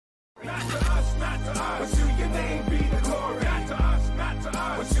not to us. But to your name be the glory. Not to us, not to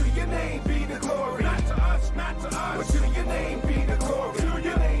us. But to your name be the glory. Not to us, not to us. But to your name be the glory. To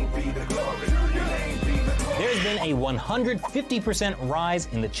your name be the glory. To your name be the glory. There's been a 150% rise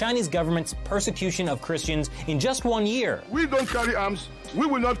in the Chinese government's persecution of Christians in just 1 year. We don't carry arms. We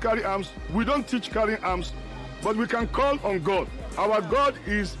will not carry arms. We don't teach carrying arms. But we can call on God. Our God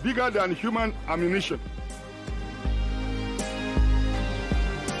is bigger than human ammunition.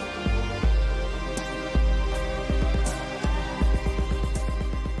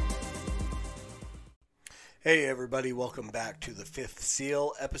 Hey everybody, welcome back to The Fifth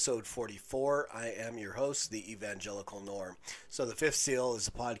Seal, episode 44. I am your host, the Evangelical Norm. So The Fifth Seal is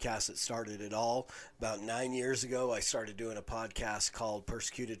a podcast that started it all. About 9 years ago, I started doing a podcast called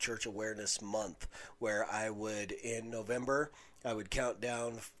Persecuted Church Awareness Month, where I would, in November, I would count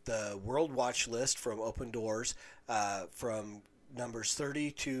down the World Watch List from Open Doors from numbers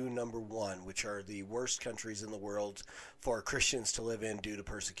 30 to number 1, which are the worst countries in the world for Christians to live in due to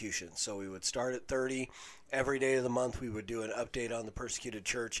persecution. So we would start at 30. Every day of the month we would do an update on the persecuted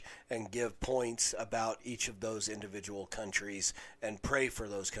church and give points about each of those individual countries and pray for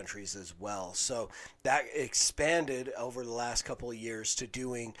those countries as well. So that expanded over the last couple of years to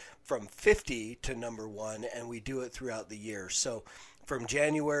doing from 50 to number 1, and we do it throughout the year. So from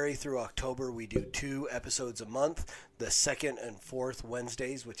January through October, we do 2 episodes a month, the second and fourth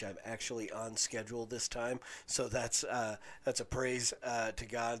Wednesdays, which I'm actually on schedule this time. So that's a praise to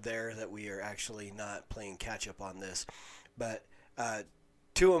God there that we are actually not playing catch up on this. But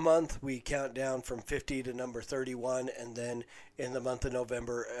 2 a month, we count down from 50 to number 31, and then in the month of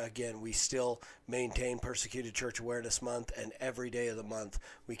November, again, we still maintain Persecuted Church Awareness Month, and every day of the month,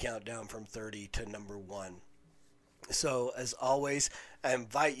 we count down from 30 to number 1. So, as always, I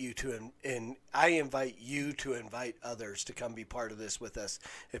invite you to invite others to come be part of this with us.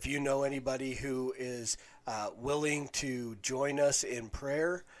 If you know anybody who is willing to join us in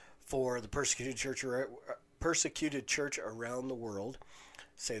prayer for the persecuted church around the world,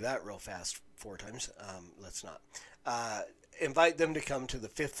 say that real fast 4 times. Let's not. Invite them to come to the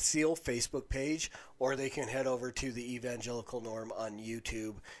Fifth Seal Facebook page, or they can head over to the Evangelical Norm on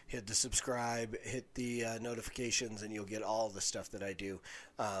YouTube, hit the subscribe, hit the notifications, and you'll get all the stuff that I do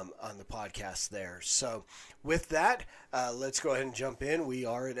on the podcast there. So with that, let's go ahead and jump in. We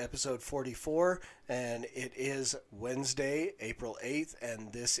are at episode 44, and it is Wednesday, April 8th,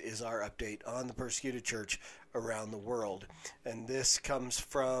 and this is our update on the persecuted church around the world. And this comes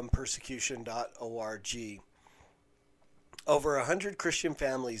from persecution.org. Over 100 Christian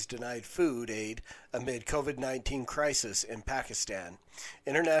families denied food aid amid COVID-19 crisis in Pakistan.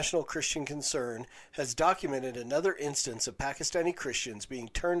 International Christian Concern has documented another instance of Pakistani Christians being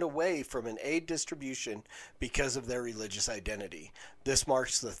turned away from an aid distribution because of their religious identity. This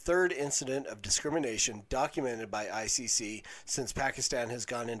marks the 3rd incident of discrimination documented by ICC since Pakistan has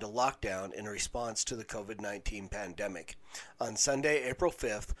gone into lockdown in response to the COVID-19 pandemic. On Sunday, April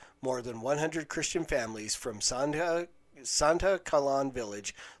 5th, more than 100 Christian families from Ancha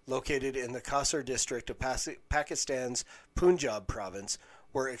Village, located in the Kasar district of Pakistan's Punjab province,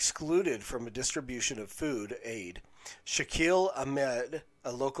 were excluded from a distribution of food aid. Shakil Ahmed,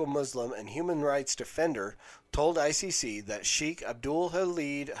 a local Muslim and human rights defender, told ICC that Sheikh Abdul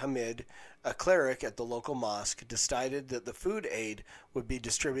Halid Hamid, a cleric at the local mosque, decided that the food aid would be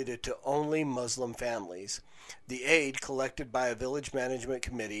distributed to only Muslim families. The aid, collected by a village management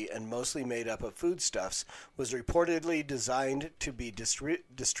committee and mostly made up of foodstuffs, was reportedly designed to be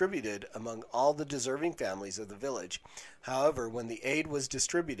distributed among all the deserving families of the village. However, when the aid was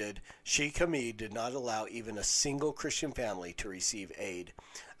distributed, Sheikh Hamid did not allow even a single Christian family to receive aid.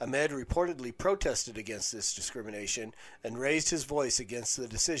 Ahmed reportedly protested against this discrimination and raised his voice against the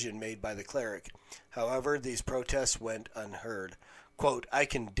decision made by the cleric. However, these protests went unheard. Quote, "I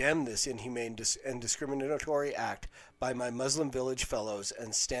condemn this inhumane and discriminatory act by my Muslim village fellows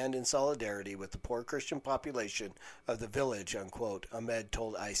and stand in solidarity with the poor Christian population of the village," unquote, Ahmed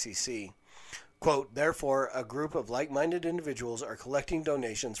told ICC. Quote, "Therefore, a group of like-minded individuals are collecting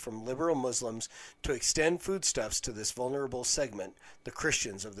donations from liberal Muslims to extend foodstuffs to this vulnerable segment, the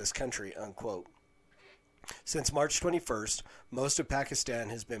Christians of this country," unquote. Since March 21st, most of Pakistan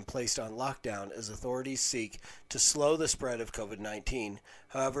has been placed on lockdown as authorities seek to slow the spread of COVID-19.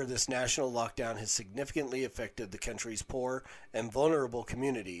 However, this national lockdown has significantly affected the country's poor and vulnerable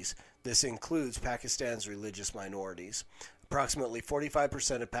communities. This includes Pakistan's religious minorities. Approximately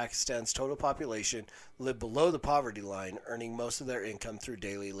 45% of Pakistan's total population live below the poverty line, earning most of their income through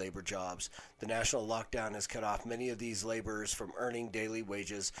daily labor jobs. The national lockdown has cut off many of these laborers from earning daily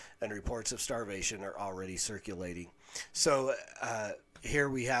wages, and reports of starvation are already circulating. So here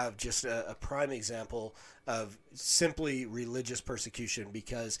we have just a prime example of simply religious persecution,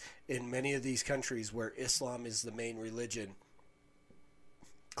 because in many of these countries where Islam is the main religion,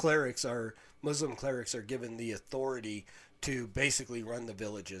 Muslim clerics are given the authority to basically run the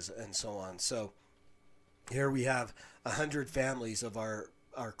villages and so on. So here we have 100 families of our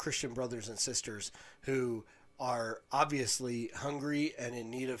Christian brothers and sisters who are obviously hungry and in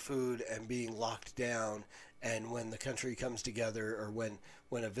need of food and being locked down. And when the country comes together, or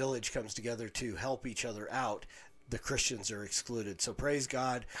when a village comes together to help each other out, the Christians are excluded. So praise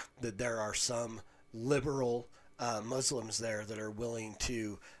God that there are some liberal Muslims there that are willing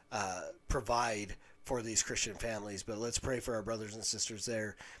to provide for these Christian families. But let's pray for our brothers and sisters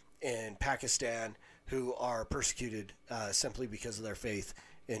there in Pakistan who are persecuted simply because of their faith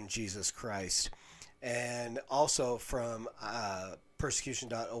in Jesus Christ. And also from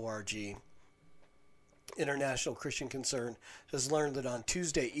persecution.org, International Christian Concern has learned that on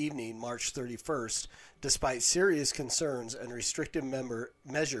Tuesday evening, March 31st, despite serious concerns and restrictive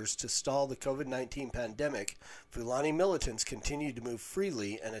measures to stall the COVID-19 pandemic, Fulani militants continued to move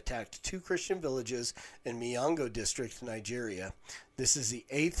freely and attacked 2 Christian villages in Miango district, Nigeria. This is the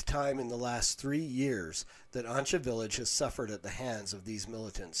 8th time in the last 3 years that Ancha Village has suffered at the hands of these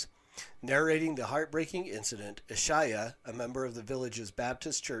militants. Narrating the heartbreaking incident, Ishaya, a member of the village's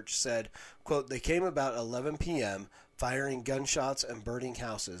Baptist church, said, quote, "They came about 11 p.m., firing gunshots and burning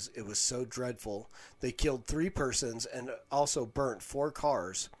houses. It was so dreadful. They killed 3 persons and also burnt 4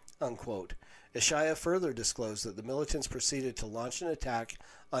 cars," unquote. Ishaya further disclosed that the militants proceeded to launch an attack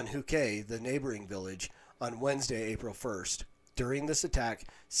on Huke, the neighboring village, on Wednesday, April 1st. During this attack,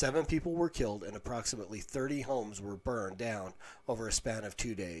 7 people were killed and approximately 30 homes were burned down over a span of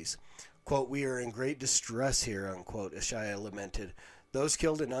 2 days. Quote, "We are in great distress here," unquote, Ishaya lamented. Those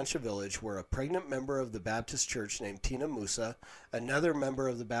killed in Ancha Village were a pregnant member of the Baptist church named Tina Musa, another member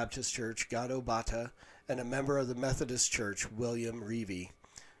of the Baptist church, Gado Bata, and a member of the Methodist church, William Reevy.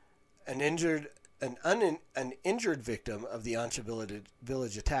 An injured victim of the Ancha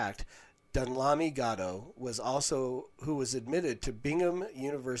Village attack, Dunlami Gado, who was admitted to Bingham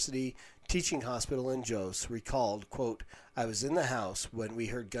University Teaching Hospital in Jos, recalled, quote, "I was in the house when we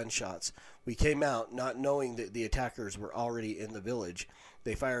heard gunshots. We came out not knowing that the attackers were already in the village.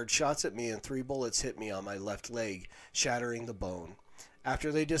 They fired shots at me and 3 bullets hit me on my left leg, shattering the bone.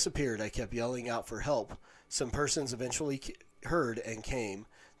 After they disappeared, I kept yelling out for help. Some persons eventually heard and came.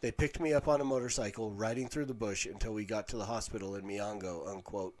 They picked me up on a motorcycle, riding through the bush until we got to the hospital in Miango,"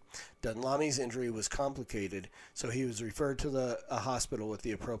 unquote. Dunlami's injury was complicated, so he was referred to a hospital with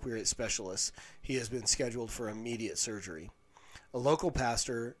the appropriate specialists. He has been scheduled for immediate surgery. A local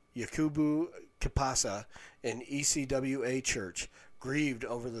pastor, Yakubu Kipasa, in ECWA Church, grieved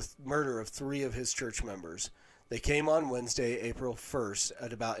over the murder of 3 of his church members. They came on Wednesday, April 1st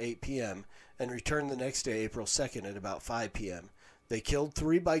at about 8 p.m. and returned the next day, April 2nd at about 5 p.m. They killed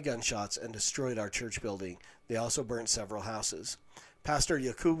 3 by gunshots and destroyed our church building. They also burnt several houses. Pastor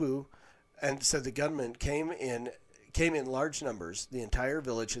Yakubu said the gunmen came in large numbers. The entire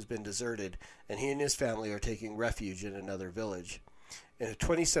village has been deserted, and he and his family are taking refuge in another village. In a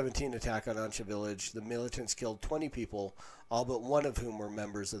 2017 attack on Ancha Village, the militants killed 20 people, all but 1 of whom were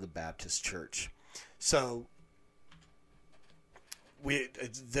members of the Baptist church. So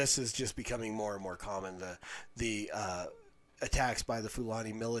this is just becoming more and more common. The attacks by the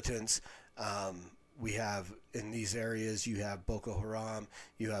Fulani militants. We have in these areas, you have Boko Haram,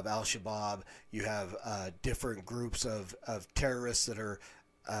 you have Al-Shabaab, you have different groups of terrorists that are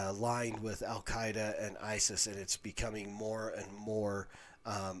aligned with Al-Qaeda and ISIS, and it's becoming more and more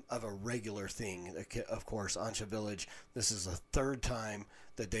of a regular thing. Of course, Ancha Village, this is the 3rd time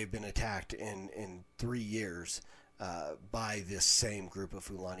that they've been attacked in 3 years. By this same group of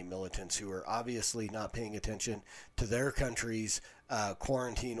Fulani militants who are obviously not paying attention to their country's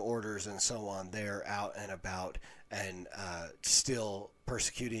quarantine orders and so on. They're out and about and still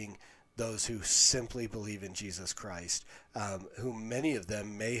persecuting those who simply believe in Jesus Christ, who many of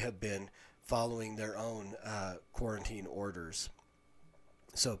them may have been following their own quarantine orders.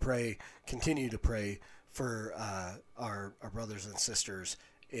 So continue to pray for our brothers and sisters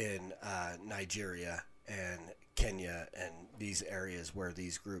in Nigeria and Kenya and these areas where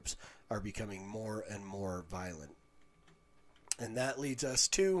these groups are becoming more and more violent. And that leads us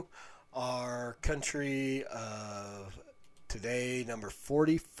to our country of today, number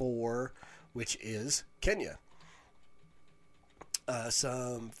 44, which is Kenya.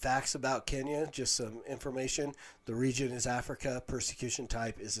 Some facts about Kenya, just some information. The region is Africa. Persecution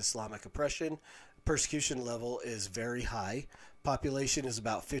type is Islamic oppression. Persecution level is very high. Population is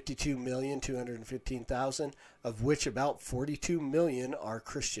about 52,215,000, of which about 42 million are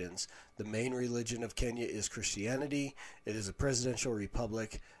Christians. The main religion of Kenya is Christianity. It is a presidential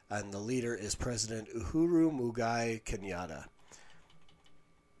republic, and the leader is President Uhuru Muigai Kenyatta.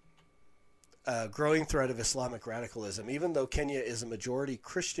 A growing threat of Islamic radicalism. Even though Kenya is a majority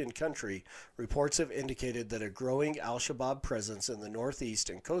Christian country, reports have indicated that a growing al-Shabaab presence in the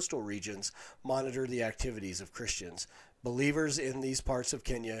northeast and coastal regions monitor the activities of Christians. Believers in these parts of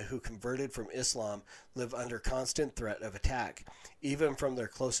Kenya who converted from Islam live under constant threat of attack, even from their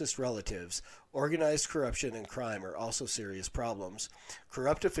closest relatives. Organized corruption and crime are also serious problems.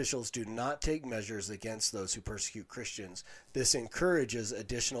 Corrupt officials do not take measures against those who persecute Christians. This encourages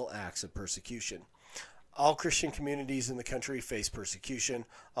additional acts of persecution. All Christian communities in the country face persecution,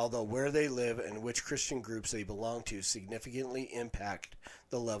 although where they live and which Christian groups they belong to significantly impact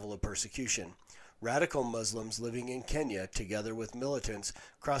the level of persecution. Radical Muslims living in Kenya, together with militants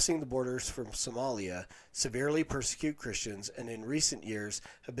crossing the borders from Somalia, severely persecute Christians and in recent years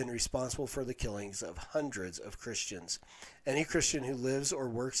have been responsible for the killings of hundreds of Christians. Any Christian who lives or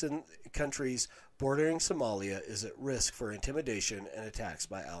works in countries bordering Somalia is at risk for intimidation and attacks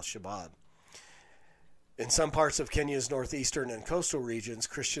by al-Shabaab. In some parts of Kenya's northeastern and coastal regions,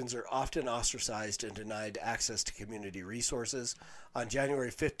 Christians are often ostracized and denied access to community resources. On January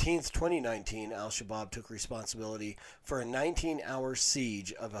 15, 2019, al-Shabaab took responsibility for a 19-hour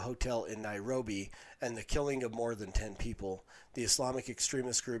siege of a hotel in Nairobi and the killing of more than 10 people. The Islamic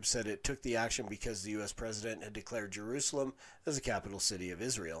extremist group said it took the action because the U.S. president had declared Jerusalem as the capital city of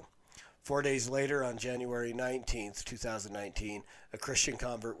Israel. 4 days later, on January 19, 2019, a Christian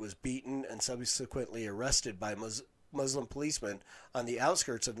convert was beaten and subsequently arrested by Muslim policemen on the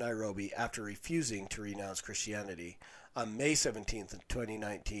outskirts of Nairobi after refusing to renounce Christianity. On May 17,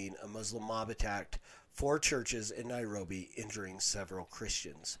 2019, a Muslim mob attacked 4 churches in Nairobi, injuring several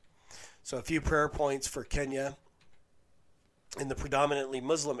Christians. So a few prayer points for Kenya. In the predominantly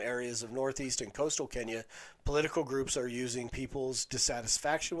Muslim areas of northeast and coastal Kenya, political groups are using people's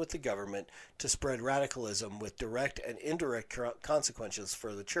dissatisfaction with the government to spread radicalism with direct and indirect consequences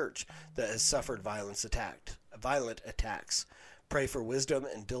for the church that has suffered violent attacks. Pray for wisdom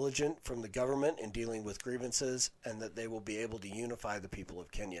and diligence from the government in dealing with grievances and that they will be able to unify the people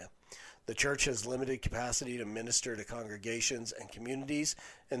of Kenya. The church has limited capacity to minister to congregations and communities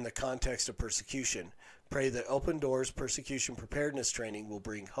in the context of persecution. Pray that Open Doors persecution preparedness training will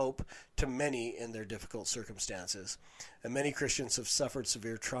bring hope to many in their difficult circumstances. And many Christians have suffered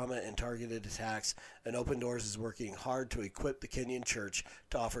severe trauma and targeted attacks, and Open Doors is working hard to equip the Kenyan church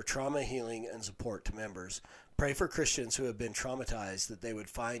to offer trauma healing and support to members. Pray for Christians who have been traumatized that they would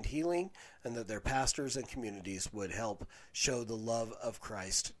find healing and that their pastors and communities would help show the love of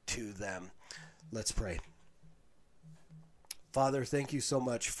Christ to them. Let's pray. Father, thank you so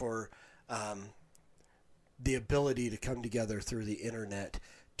much for the ability to come together through the internet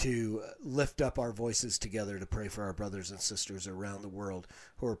to lift up our voices together to pray for our brothers and sisters around the world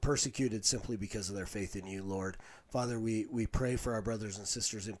who are persecuted simply because of their faith in you, Lord. Father, we pray for our brothers and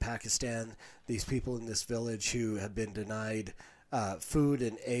sisters in Pakistan, these people in this village who have been denied food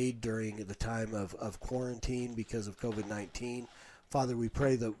and aid during the time of quarantine because of COVID-19. Father, we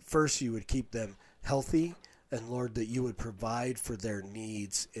pray that first you would keep them healthy, and Lord, that you would provide for their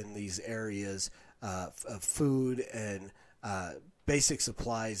needs in these areas of food and basic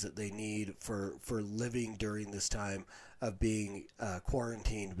supplies that they need for living during this time of being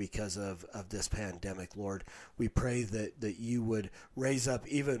quarantined because of this pandemic, Lord. We pray that you would raise up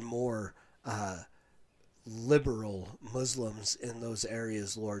even more liberal Muslims in those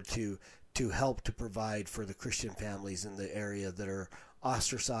areas, Lord, to help to provide for the Christian families in the area that are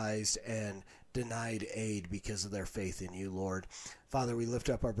ostracized and denied aid because of their faith in you, Lord. Father, we lift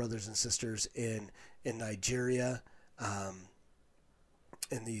up our brothers and sisters in Nigeria,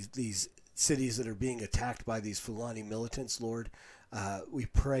 in these cities that are being attacked by these Fulani militants, Lord. We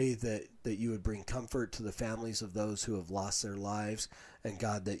pray that you would bring comfort to the families of those who have lost their lives, and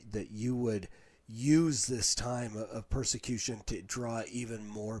God, that you would use this time of persecution to draw even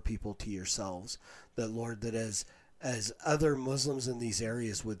more people to yourselves. That, Lord, that as other Muslims in these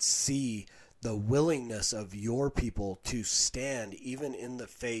areas would see the willingness of your people to stand even in the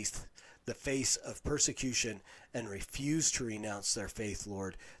face of persecution and refuse to renounce their faith,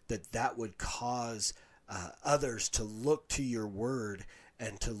 Lord, that would cause others to look to your word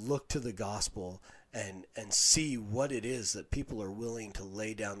and to look to the gospel and see what it is that people are willing to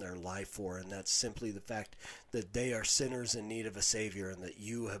lay down their life for, and that's simply the fact that they are sinners in need of a Savior and that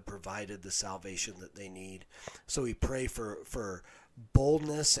you have provided the salvation that they need. So we pray for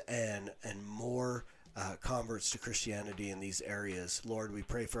boldness and more converts to Christianity in these areas. Lord, we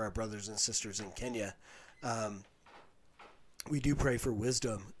pray for our brothers and sisters in Kenya. We do pray for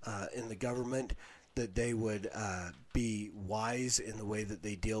wisdom in the government, that they would be wise in the way that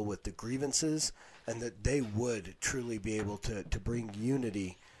they deal with the grievances, and that they would truly be able to bring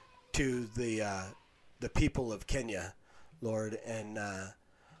unity to the people of Kenya, Lord. And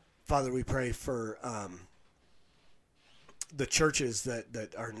Father, we pray for the churches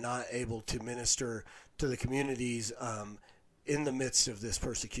that are not able to minister to the communities in the midst of this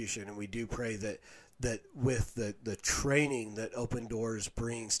persecution. And we do pray that with the training that Open Doors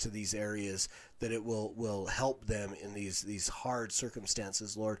brings to these areas, that it will help them in these hard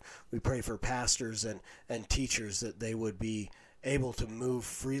circumstances, Lord. We pray for pastors and teachers, that they would be able to move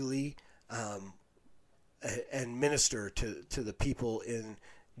freely and minister to the people in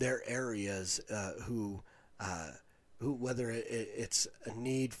their areas who whether it's a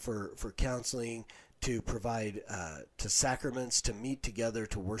need for counseling, to provide to sacraments, to meet together,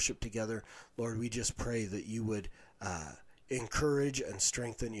 to worship together. Lord, we just pray that you would encourage and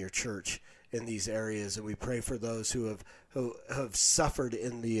strengthen your church in these areas. And we pray for those who have suffered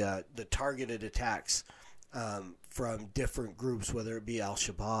in the targeted attacks from different groups, whether it be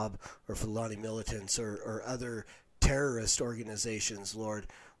Al-Shabaab or Fulani militants or other terrorist organizations. Lord,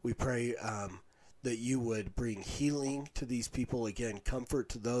 we pray that you would bring healing to these people. Again, comfort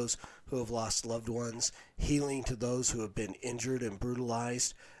to those who have lost loved ones, healing to those who have been injured and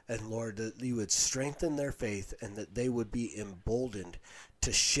brutalized. And Lord, that you would strengthen their faith, and that they would be emboldened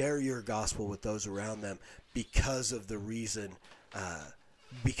to share your gospel with those around them because of the reason,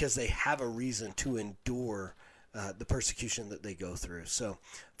 because they have a reason to endure the persecution that they go through. So,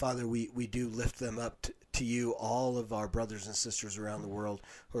 Father, we do lift them up to you, all of our brothers and sisters around the world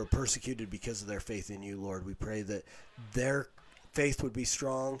who are persecuted because of their faith in you, Lord. We pray that their faith would be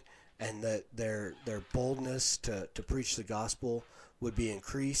strong, and that their boldness to preach the gospel would be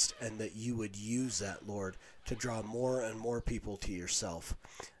increased, and that you would use that, Lord, to draw more and more people to yourself.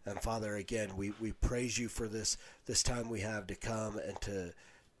 And Father, again, we praise you for this time we have to come and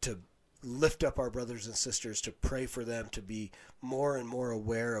to lift up our brothers and sisters, to pray for them, to be more and more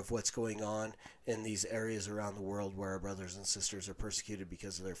aware of what's going on in these areas around the world where our brothers and sisters are persecuted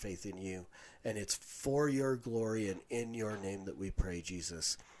because of their faith in you. And it's for your glory and in your name that we pray,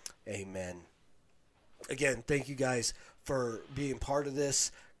 Jesus. Amen. Again, thank you guys for being part of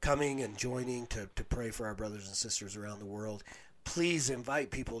this, coming and joining to pray for our brothers and sisters around the world. Please invite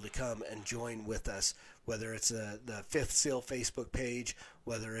people to come and join with us, whether it's the Fifth Seal Facebook page,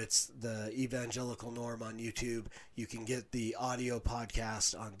 whether it's the Evangelical Norm on YouTube. You can get the audio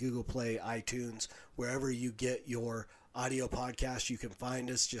podcast on Google Play, iTunes, wherever you get your audio podcast. You can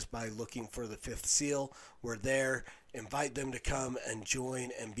find us just by looking for the Fifth Seal. We're there. Invite them to come and join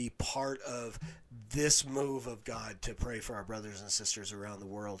and be part of this move of God to pray for our brothers and sisters around the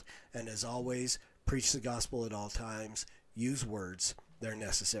world. And as always, preach the gospel at all times. Use words. They're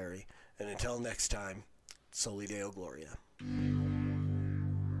necessary. And until next time, Soli Deo Gloria.